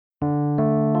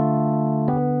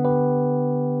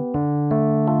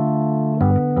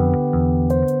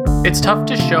It's tough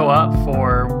to show up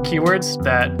for keywords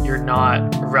that you're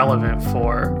not relevant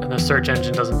for and the search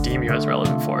engine doesn't deem you as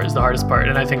relevant for is the hardest part.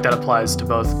 And I think that applies to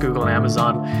both Google and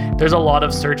Amazon. There's a lot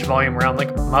of search volume around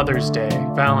like Mother's Day,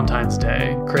 Valentine's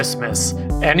Day, Christmas.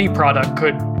 Any product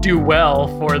could do well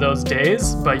for those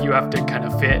days, but you have to kind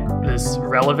of fit this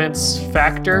relevance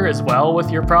factor as well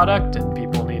with your product, and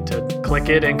people need to click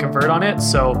it and convert on it.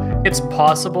 So it's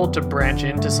possible to branch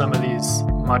into some of these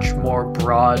much more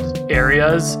broad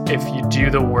areas if you do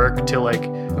the work to like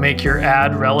make your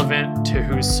ad relevant to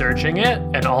who's searching it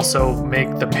and also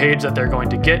make the page that they're going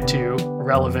to get to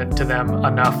relevant to them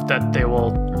enough that they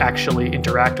will actually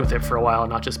interact with it for a while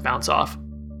and not just bounce off.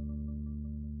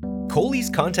 Coley's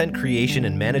content creation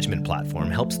and management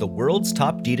platform helps the world's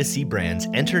top D2C brands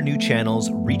enter new channels,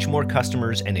 reach more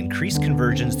customers, and increase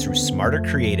conversions through smarter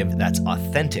creative that's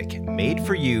authentic, made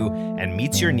for you, and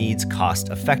meets your needs cost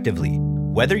effectively.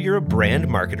 Whether you're a brand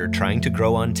marketer trying to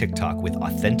grow on TikTok with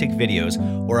authentic videos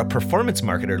or a performance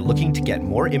marketer looking to get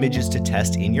more images to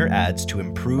test in your ads to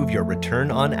improve your return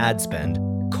on ad spend,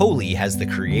 Coley has the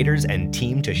creators and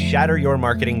team to shatter your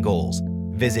marketing goals.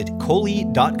 Visit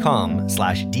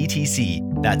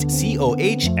Coley.com/DTC. That's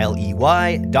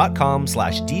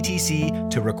COHLEY.com/DTC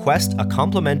to request a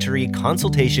complimentary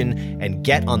consultation and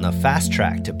get on the fast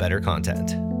track to better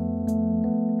content.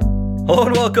 Hello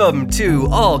and welcome to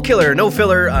All Killer No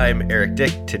Filler. I'm Eric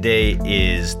Dick. Today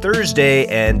is Thursday,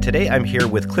 and today I'm here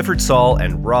with Clifford Saul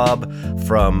and Rob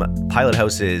from Pilot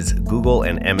House's Google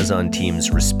and Amazon teams,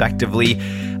 respectively,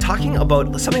 talking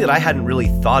about something that I hadn't really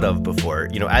thought of before.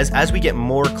 You know, as we get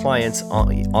more clients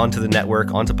onto the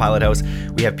network, onto Pilot House,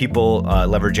 we have people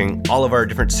leveraging all of our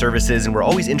different services, and we're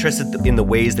always interested in the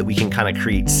ways that we can kind of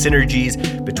create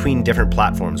synergies between different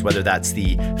platforms, whether that's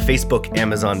the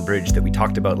Facebook-Amazon bridge that we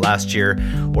talked about last year,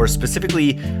 or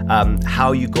specifically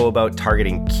how you go about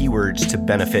targeting keywords to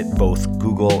benefit both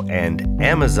Google and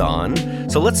Amazon.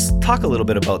 So let's talk a little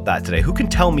bit about that today. Who can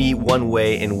tell me one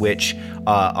way in which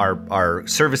our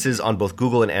services on both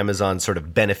Google and Amazon sort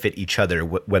of benefit each other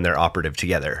when they're operative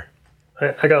together?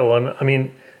 I got one. I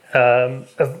mean, and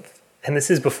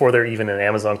this is before they're even an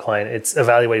Amazon client. It's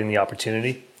evaluating the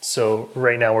opportunity. So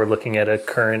right now we're looking at a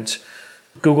current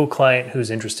Google client who's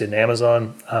interested in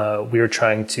Amazon. We are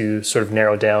trying to sort of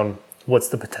narrow down what's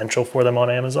the potential for them on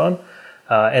Amazon.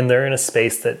 And they're in a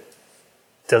space that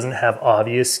doesn't have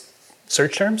obvious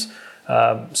search terms.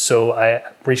 So I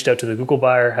reached out to the Google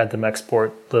buyer, had them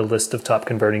export the list of top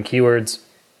converting keywords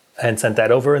and sent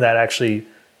that over. And that actually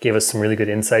gave us some really good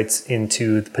insights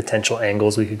into the potential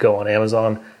angles we could go on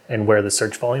Amazon and where the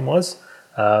search volume was.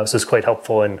 So it's quite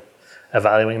helpful in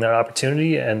evaluating that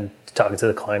opportunity and talking to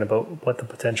the client about what the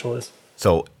potential is.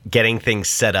 So getting things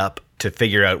set up to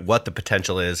figure out what the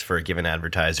potential is for a given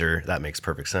advertiser, that makes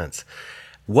perfect sense.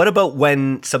 What about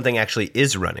when something actually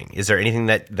is running? Is there anything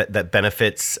that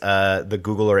benefits the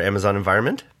Google or Amazon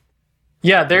environment?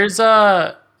 Yeah, there's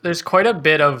quite a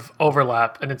bit of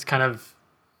overlap, and it's kind of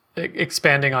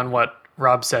expanding on what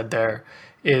Rob said there,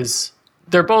 is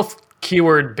they're both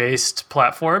keyword-based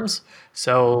platforms.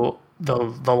 So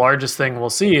the largest thing we'll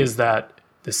see is that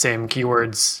the same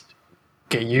keywords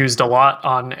get used a lot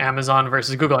on Amazon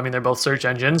versus Google. I mean, they're both search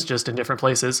engines, just in different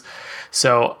places.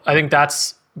 So I think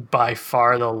that's by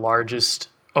far the largest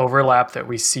overlap that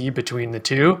we see between the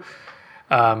two,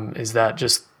 is that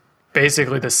just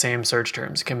basically the same search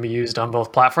terms can be used on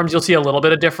both platforms. You'll see a little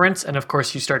bit of difference. And of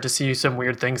course, you start to see some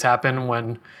weird things happen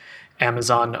when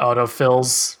Amazon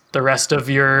autofills the rest of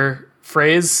your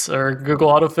phrase or Google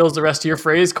autofills the rest of your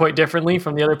phrase quite differently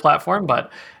from the other platform.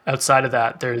 But outside of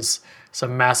that, there's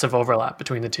some massive overlap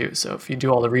between the two. So if you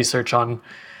do all the research on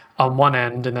one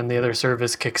end and then the other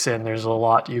service kicks in, there's a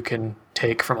lot you can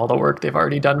take from all the work they've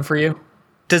already done for you.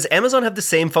 Does Amazon have the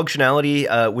same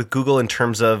functionality with Google in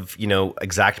terms of,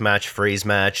 exact match, phrase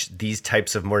match, these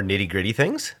types of more nitty gritty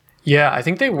things? Yeah, I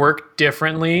think they work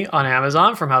differently on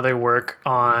Amazon from how they work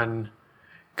on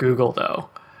Google though.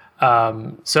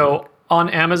 So on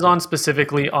Amazon,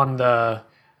 specifically on the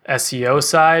SEO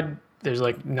side, there's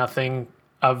like nothing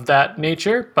of that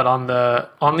nature. But on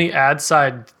the ad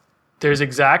side, there's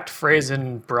exact phrase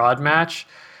and broad match.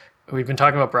 We've been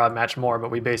talking about broad match more,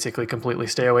 but we basically completely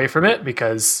stay away from it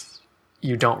because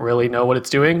you don't really know what it's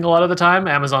doing a lot of the time.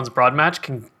 Amazon's broad match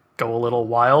can go a little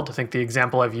wild. I think the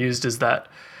example I've used is that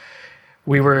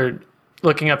we were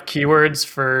looking up keywords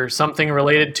for something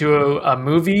related to a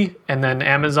movie, and then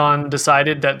Amazon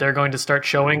decided that they're going to start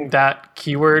showing that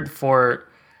keyword for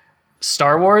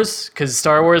Star Wars because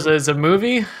Star Wars is a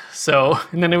movie. So,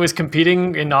 and then it was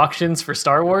competing in auctions for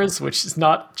Star Wars, which is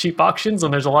not cheap auctions,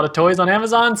 and there's a lot of toys on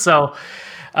Amazon. So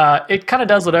it kind of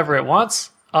does whatever it wants.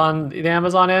 on the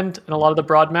Amazon end in a lot of the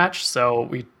broad match, so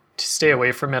we stay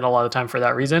away from it a lot of the time for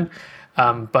that reason.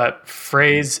 But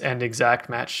phrase and exact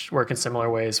match work in similar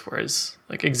ways, whereas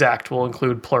like exact will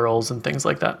include plurals and things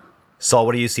like that. Saul,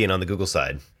 what are you seeing on the Google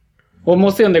side? Well,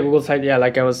 mostly on the Google side, yeah,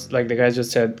 like the guys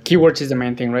just said, keywords is the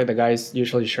main thing, right? The guys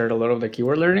usually shared a lot of the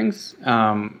keyword learnings.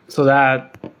 So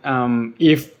that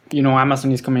if,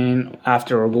 Amazon is coming in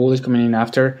after or Google is coming in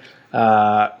after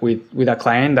with a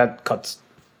client, that cuts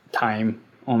time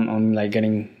on like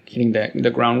hitting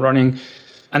the ground running.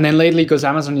 And then lately, because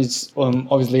Amazon is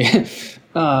obviously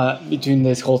between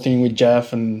this whole thing with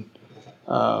Jeff and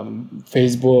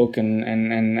Facebook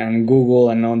and Google,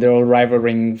 and they're all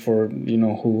rivaling for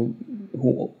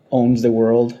who owns the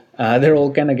world. They're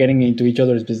all kind of getting into each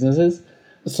other's businesses.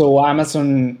 So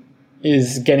Amazon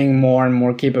is getting more and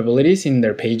more capabilities in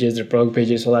their pages, their product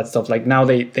pages, all that stuff. Like now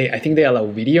I think they allow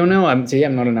video now. I'm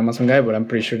not an Amazon guy, but I'm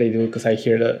pretty sure they do because I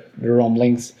hear the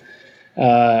rumblings.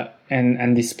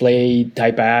 And display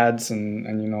type ads and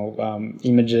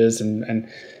images and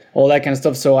all that kind of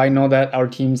stuff. So I know that our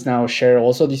teams now share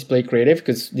also display creative,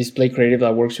 because display creative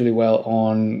that works really well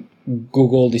on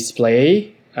Google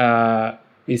Display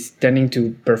is tending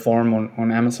to perform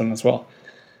on Amazon as well.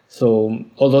 So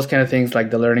all those kind of things,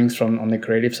 like the learnings from on the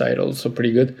creative side, also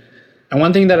pretty good. And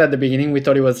one thing that at the beginning we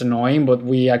thought it was annoying, but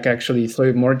we actually saw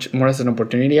it more as an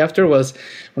opportunity after, was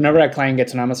whenever a client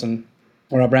gets on Amazon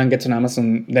or a brand gets on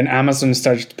Amazon, then Amazon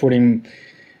starts putting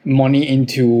money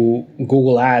into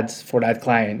Google Ads for that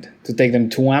client to take them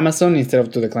to Amazon instead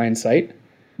of to the client site.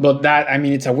 But that,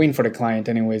 it's a win for the client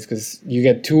anyways, because you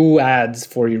get 2 ads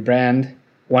for your brand.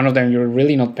 One of them you're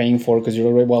really not paying for because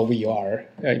we are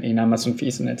in Amazon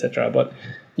fees and etc. But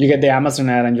you get the Amazon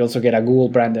ad and you also get a Google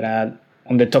branded ad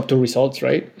on the top 2 results,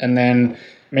 right? And then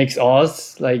makes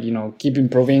us keep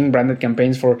improving branded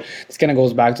campaigns. This kind of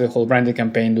goes back to the whole branded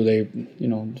campaign. Do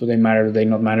they matter? Do they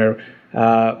not matter?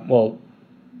 Well,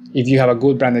 if you have a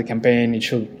good branded campaign, it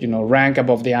should rank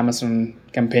above the Amazon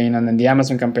campaign, and then the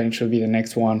Amazon campaign should be the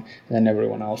next one, and then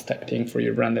everyone else type thing for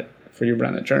your branded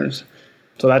terms.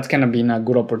 So that's kind of been a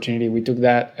good opportunity. We took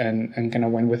that and kind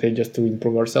of went with it just to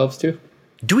improve ourselves too.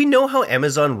 Do we know how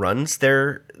Amazon runs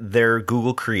their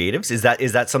Google Creatives? Is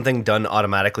that something done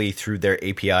automatically through their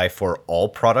API for all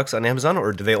products on Amazon,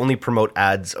 or do they only promote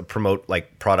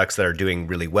like products that are doing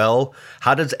really well?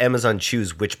 How does Amazon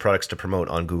choose which products to promote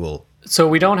on Google? So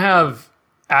we don't have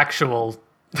actual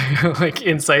like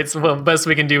insights. Well, the best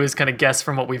we can do is kind of guess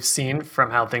from what we've seen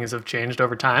from how things have changed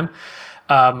over time.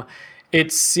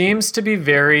 It seems to be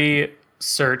very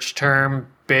search term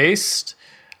based.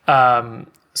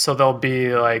 So there'll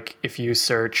be like, if you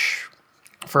search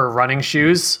for running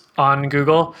shoes on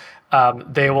Google,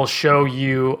 they will show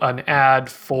you an ad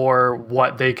for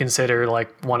what they consider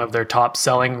like one of their top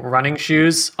selling running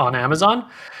shoes on Amazon.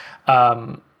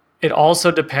 It also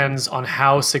depends on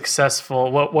how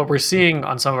successful, what we're seeing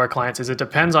on some of our clients is it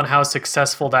depends on how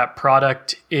successful that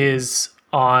product is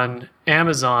on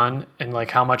Amazon and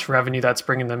like how much revenue that's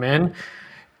bringing them in.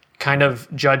 Kind of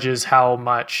judges how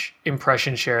much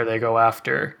impression share they go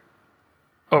after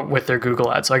with their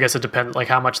Google ads. So I guess it depends like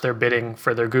how much they're bidding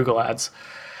for their Google ads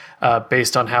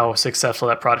based on how successful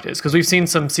that product is. Because we've seen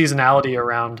some seasonality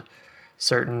around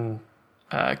certain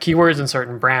keywords and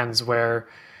certain brands where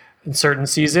in certain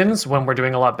seasons when we're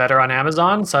doing a lot better on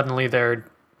Amazon, suddenly their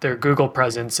Google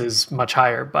presence is much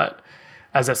higher. But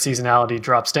as that seasonality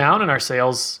drops down and our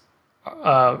sales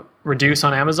reduce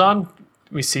on Amazon,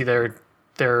 we see their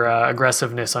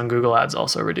aggressiveness on Google ads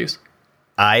also reduce.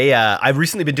 I've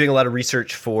recently been doing a lot of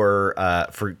research for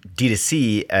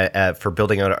D2C for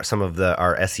building out some of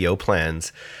our SEO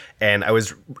plans, and I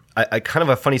was kind of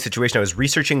a funny situation. I was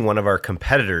researching one of our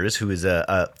competitors, who is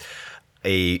a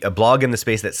blog in the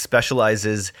space that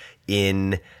specializes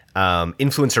in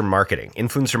influencer marketing.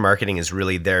 Influencer marketing is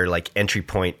really their like entry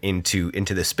point into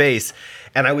the space.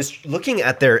 And I was looking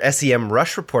at their SEM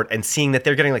Rush report and seeing that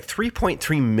they're getting like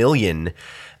 3.3 million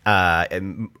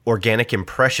organic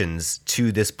impressions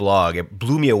to this blog. It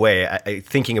blew me away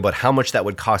thinking about how much that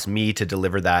would cost me to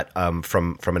deliver that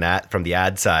from the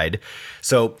ad side.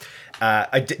 So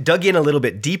I dug in a little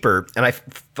bit deeper, and I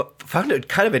found it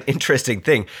kind of an interesting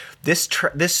thing. This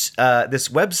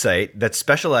website that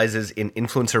specializes in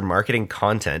influencer marketing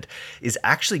content is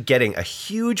actually getting a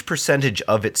huge percentage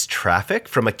of its traffic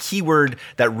from a keyword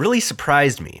that really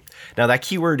surprised me. Now, that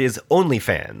keyword is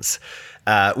OnlyFans.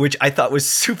 Which I thought was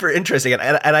super interesting.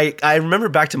 And I remember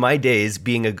back to my days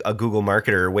being a Google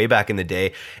marketer way back in the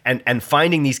day and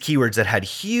finding these keywords that had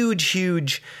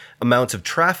huge amounts of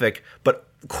traffic, but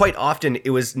quite often it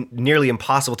was nearly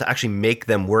impossible to actually make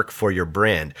them work for your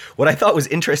brand. What I thought was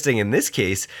interesting in this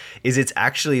case is it's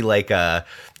actually like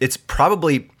it's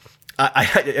probably,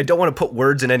 I don't want to put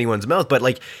words in anyone's mouth, but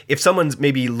like if someone's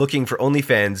maybe looking for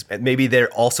OnlyFans, maybe they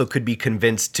also could be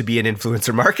convinced to be an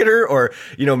influencer marketer, or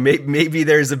maybe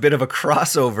there's a bit of a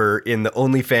crossover in the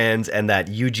OnlyFans and that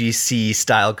UGC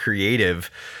style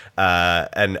creative.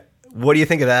 And what do you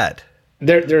think of that?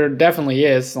 There definitely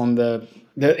is on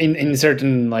in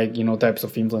certain types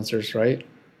of influencers, right?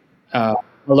 A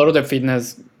lot of the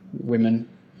fitness women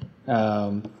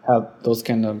have those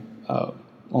kind of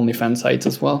OnlyFans sites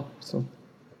as well. So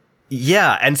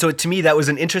yeah, and so to me that was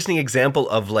an interesting example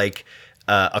of like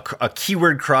a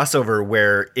keyword crossover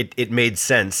where it made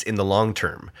sense in the long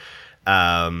term.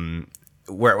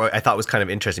 Where I thought was kind of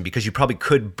interesting because you probably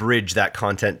could bridge that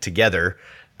content together.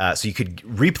 So you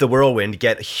could reap the whirlwind,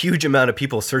 get a huge amount of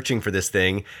people searching for this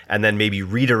thing, and then maybe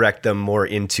redirect them more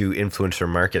into influencer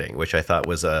marketing, which I thought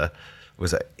was an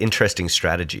interesting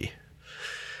strategy.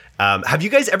 Have you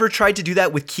guys ever tried to do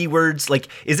that with keywords? Like,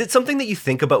 is it something that you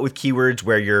think about with keywords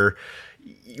where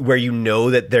you know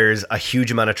that there's a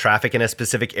huge amount of traffic in a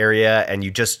specific area, and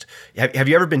you just have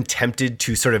you ever been tempted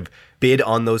to sort of bid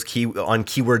on those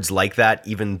keywords like that,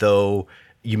 even though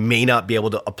you may not be able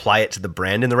to apply it to the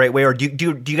brand in the right way? Or are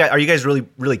you guys really,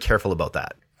 really careful about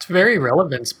that? It's very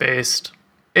relevance based.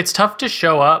 It's tough to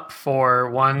show up for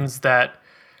ones that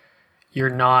you're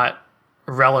not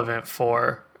relevant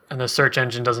for and the search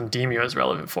engine doesn't deem you as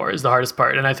relevant for is the hardest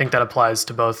part. And I think that applies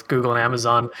to both Google and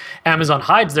Amazon. Amazon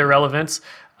hides their relevance.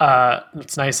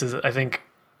 What's nice is I think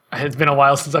it's been a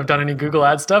while since I've done any Google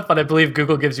ad stuff, but I believe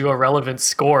Google gives you a relevance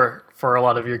score for a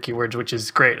lot of your keywords, which is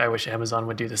great. I wish Amazon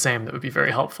would do the same. That would be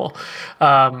very helpful.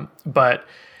 But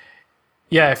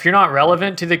yeah, if you're not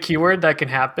relevant to the keyword, that can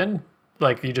happen.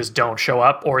 Like you just don't show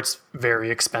up, or it's very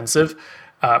expensive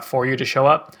for you to show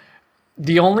up.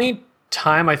 The only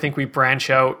time I think we branch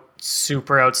out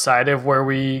super outside of where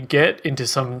we get into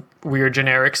some weird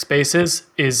generic spaces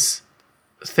is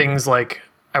things like,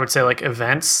 I would say, like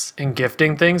events and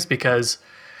gifting things, because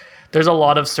there's a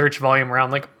lot of search volume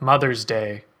around like Mother's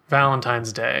Day,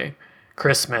 Valentine's Day,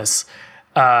 Christmas,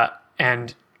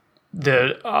 and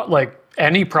the like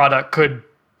any product could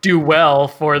do well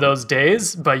for those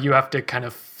days, but you have to kind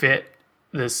of fit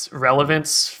this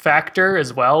relevance factor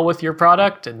as well with your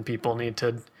product, and people need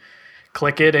to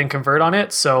click it and convert on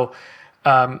it. So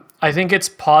I think it's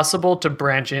possible to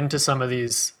branch into some of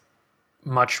these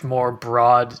much more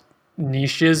broad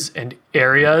niches and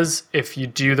areas if you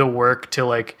do the work to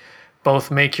like both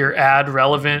make your ad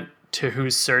relevant to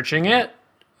who's searching it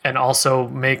and also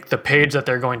make the page that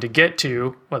they're going to get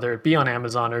to, whether it be on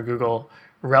Amazon or Google,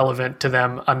 relevant to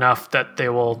them enough that they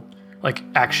will like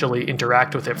actually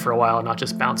interact with it for a while and not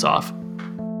just bounce off.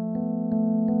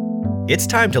 It's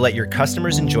time to let your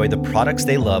customers enjoy the products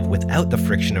they love without the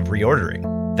friction of reordering.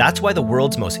 That's why the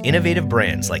world's most innovative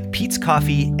brands like Peet's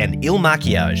Coffee and Il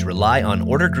Maquillage rely on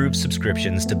Order Groove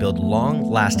subscriptions to build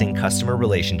long-lasting customer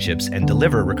relationships and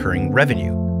deliver recurring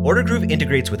revenue. Order Groove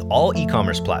integrates with all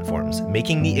e-commerce platforms,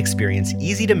 making the experience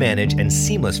easy to manage and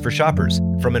seamless for shoppers.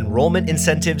 From enrollment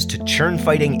incentives to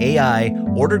churn-fighting AI,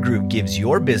 Order Groove gives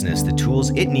your business the tools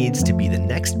it needs to be the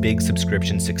next big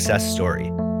subscription success story.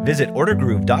 Visit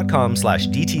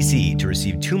ordergroove.com/DTC to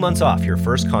receive 2 months off your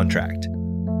first contract.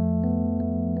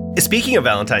 Speaking of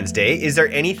Valentine's Day, is there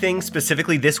anything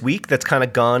specifically this week that's kind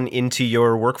of gone into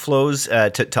your workflows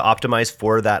to optimize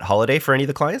for that holiday for any of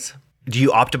the clients? Do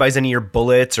you optimize any of your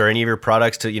bullets or any of your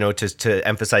products to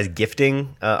emphasize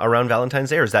gifting around Valentine's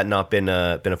Day, or has that not been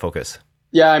a focus?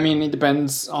 Yeah, I mean, it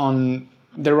depends on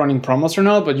they're running promos or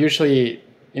not, but usually,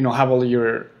 have all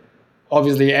your,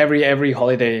 obviously every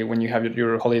holiday when you have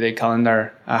your holiday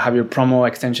calendar, have your promo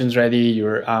extensions ready,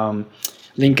 your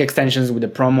link extensions with the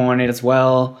promo on it as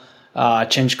well,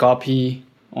 change copy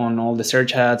on all the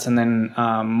search ads, and then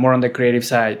more on the creative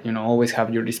side, always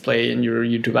have your display and your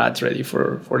YouTube ads ready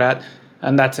for that.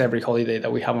 And that's every holiday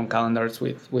that we have on calendars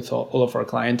with all of our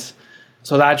clients.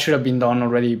 So that should have been done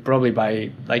already probably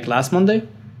by like last Monday.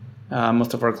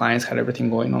 Most of our clients had everything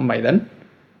going on by then.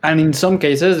 And in some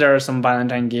cases, there are some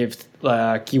Valentine gift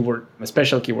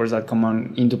special keywords that come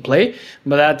on into play,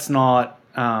 but that's not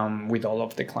with all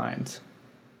of the clients.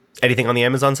 Anything on the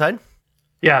Amazon side?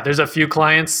 Yeah, there's a few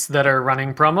clients that are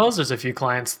running promos. There's a few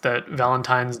clients that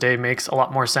Valentine's Day makes a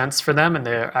lot more sense for them and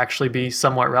they actually be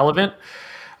somewhat relevant.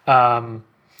 And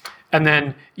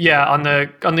then, yeah, on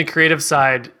the creative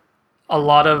side, a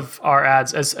lot of our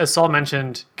ads, as Saul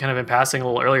mentioned kind of in passing a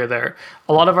little earlier there,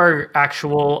 a lot of our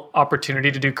actual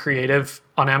opportunity to do creative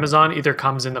on Amazon either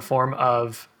comes in the form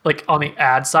of, like on the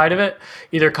ad side of it,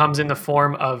 either comes in the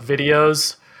form of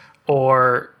videos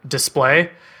or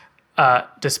display.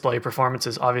 Display performance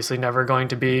is obviously never going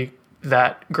to be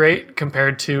that great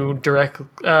compared to direct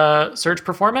search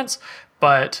performance,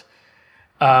 but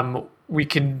we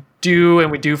can do,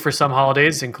 and we do for some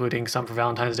holidays, including some for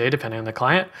Valentine's Day, depending on the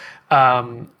client,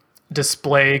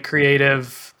 display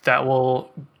creative that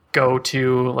will go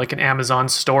to like an Amazon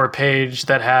store page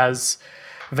that has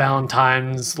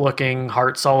Valentine's looking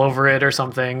hearts all over it or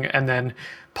something, and then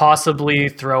possibly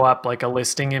throw up like a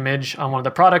listing image on one of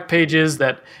the product pages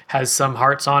that has some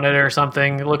hearts on it or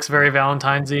something. It looks very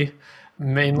Valentine's-y.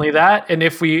 Mainly that. And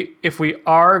if we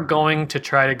are going to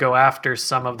try to go after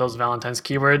some of those Valentine's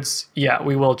keywords, yeah,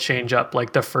 we will change up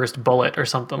like the first bullet or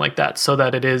something like that so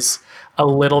that it is a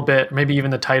little bit, maybe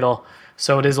even the title,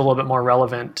 so it is a little bit more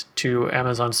relevant to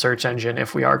Amazon search engine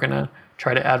if we are going to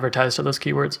try to advertise to those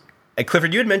keywords. And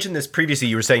Clifford, you had mentioned this previously.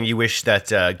 You were saying you wish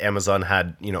that Amazon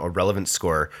had, a relevance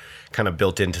score kind of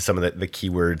built into some of the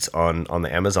keywords on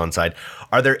the Amazon side.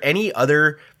 Are there any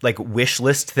other like wish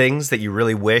list things that you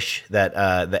really wish that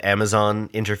the Amazon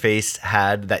interface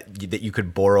had that you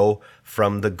could borrow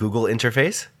from the Google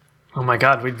interface? Oh my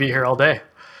God, we'd be here all day.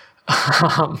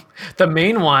 The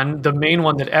main one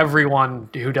that everyone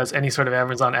who does any sort of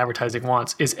Amazon advertising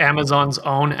wants is Amazon's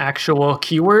own actual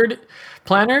keyword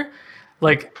planner.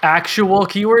 Like actual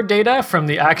keyword data from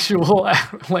the actual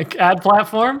like ad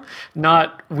platform,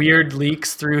 not weird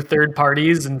leaks through third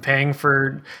parties and paying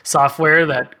for software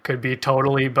that could be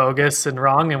totally bogus and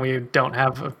wrong and we don't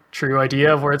have a true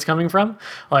idea of where it's coming from.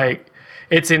 Like,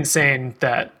 it's insane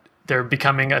that they're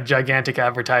becoming a gigantic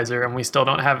advertiser and we still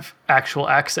don't have actual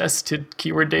access to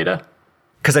keyword data.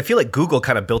 Because I feel like Google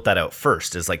kind of built that out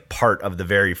first as like part of the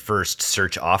very first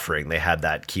search offering. They had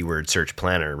that keyword search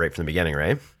planner right from the beginning,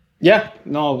 right? Yeah,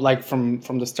 no, like from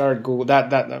the start, Google,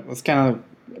 that was kind of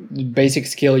the basic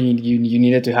skill you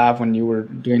needed to have when you were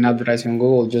doing advertising on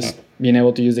Google, just being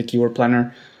able to use the keyword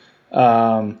planner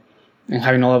and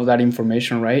having all of that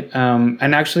information, right?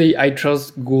 And actually, I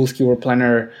trust Google's keyword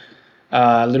planner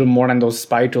a little more than those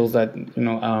spy tools that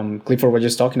Clifford was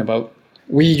just talking about.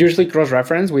 We usually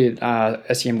cross-reference with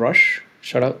SEMrush.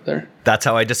 Shout out there. That's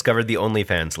how I discovered the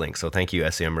OnlyFans link. So thank you,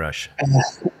 SEMrush.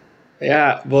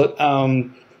 Yeah, but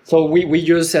so we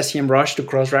use SEMrush to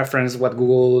cross-reference what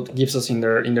Google gives us in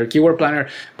their keyword planner.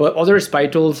 But other spy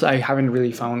tools I haven't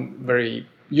really found very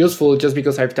useful, just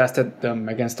because I've tested them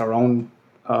against our own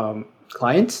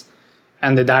clients,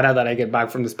 and the data that I get back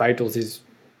from the spy tools is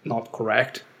not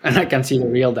correct, and I can see the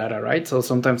real data, right? So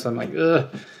sometimes I'm like, ugh.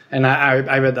 And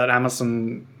I bet that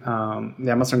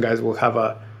the Amazon guys will have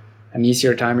an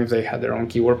easier time if they had their own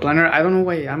keyword planner. I don't know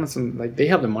why Amazon, like, they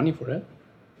have the money for it.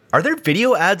 Are there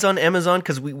video ads on Amazon?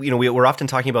 Because we're often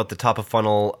talking about the top of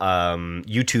funnel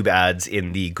YouTube ads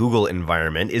in the Google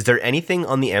environment. Is there anything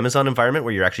on the Amazon environment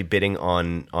where you're actually bidding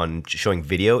on showing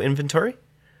video inventory?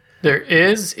 There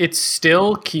is. It's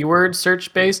still keyword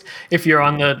search based. If you're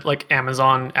on the like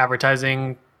Amazon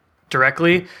advertising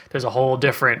directly, there's a whole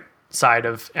different side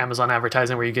of Amazon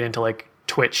advertising where you get into like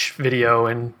Twitch video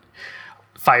and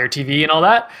Fire TV and all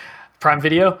that, Prime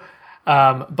Video.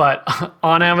 But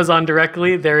on Amazon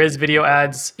directly, there is video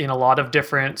ads in a lot of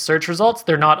different search results.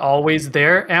 They're not always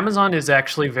there. Amazon is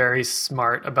actually very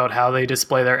smart about how they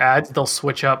display their ads. They'll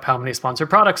switch up how many sponsored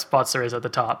product spots there is at the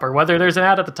top, or whether there's an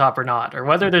ad at the top or not, or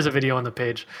whether there's a video on the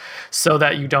page, so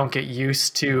that you don't get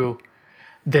used to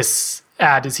this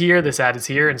ad is here, this ad is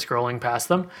here, and scrolling past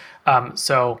them.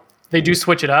 So they do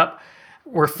switch it up.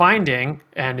 We're finding,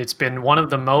 and it's been one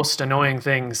of the most annoying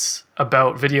things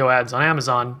about video ads on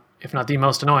Amazon, if not the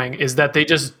most annoying, is that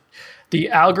the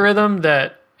algorithm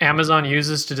that Amazon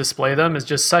uses to display them is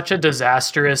just such a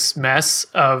disastrous mess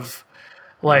of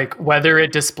like whether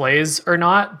it displays or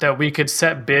not, that we could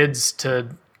set bids to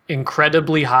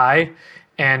incredibly high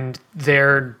and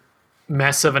their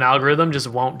mess of an algorithm just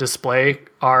won't display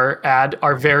our ad,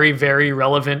 our very, very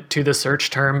relevant to the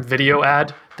search term video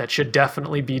ad that should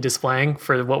definitely be displaying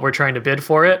for what we're trying to bid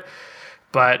for it.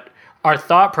 But our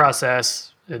thought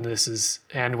process, and this is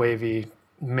hand wavy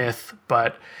myth,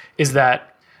 but is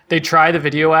that they try the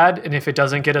video ad, and if it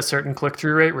doesn't get a certain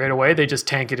click-through rate right away, they just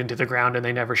tank it into the ground and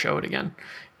they never show it again.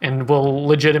 And will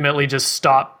legitimately just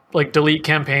stop, like delete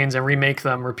campaigns and remake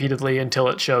them repeatedly until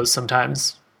it shows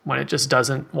sometimes when it just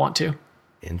doesn't want to.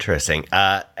 Interesting.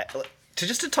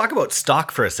 To talk about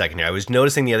stock for a second here, I was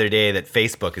noticing the other day that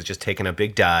Facebook has just taken a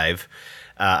big dive.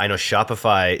 I know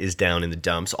Shopify is down in the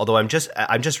dumps, although I'm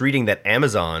just reading that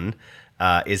Amazon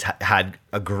had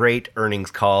a great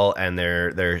earnings call, and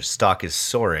their stock is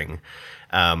soaring.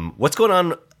 What's going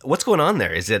on? What's going on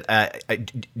there? Is it?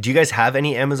 Do you guys have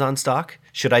any Amazon stock?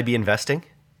 Should I be investing?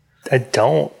 I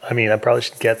don't. I mean, I probably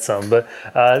should get some, but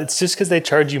it's just because they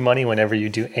charge you money whenever you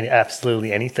do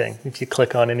absolutely anything. If you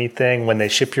click on anything, when they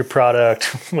ship your product,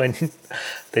 when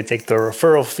they take the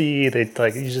referral fee,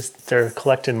 they're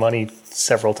collecting money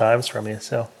several times from you.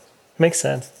 So it makes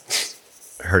sense.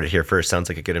 Heard it here first. Sounds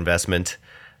like a good investment.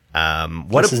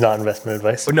 This is not investment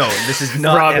advice. No, this is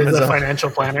not Rob Amazon. is a financial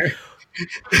planner.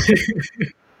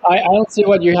 I don't see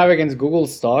what you have against Google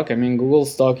stock. I mean, Google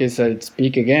stock is at its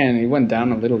peak again. It went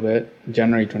down a little bit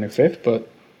January 25th, but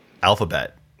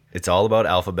Alphabet. It's all about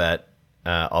Alphabet,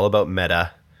 all about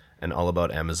Meta, and all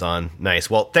about Amazon. Nice.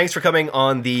 Well, thanks for coming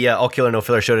on the All Killer No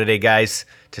Filler show today, guys,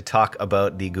 to talk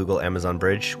about the Google Amazon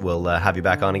bridge. We'll have you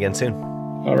back on again soon.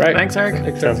 all right. Thanks,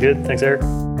 Eric. Sounds good. Thanks, Eric.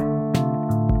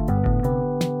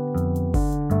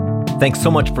 Thanks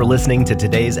so much for listening to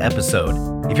today's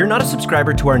episode. If you're not a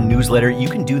subscriber to our newsletter, you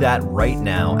can do that right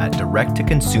now at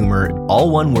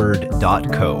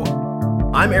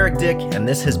directtoconsumer.co. I'm Eric Dick, and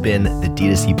this has been the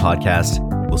D2C Podcast.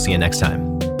 We'll see you next time.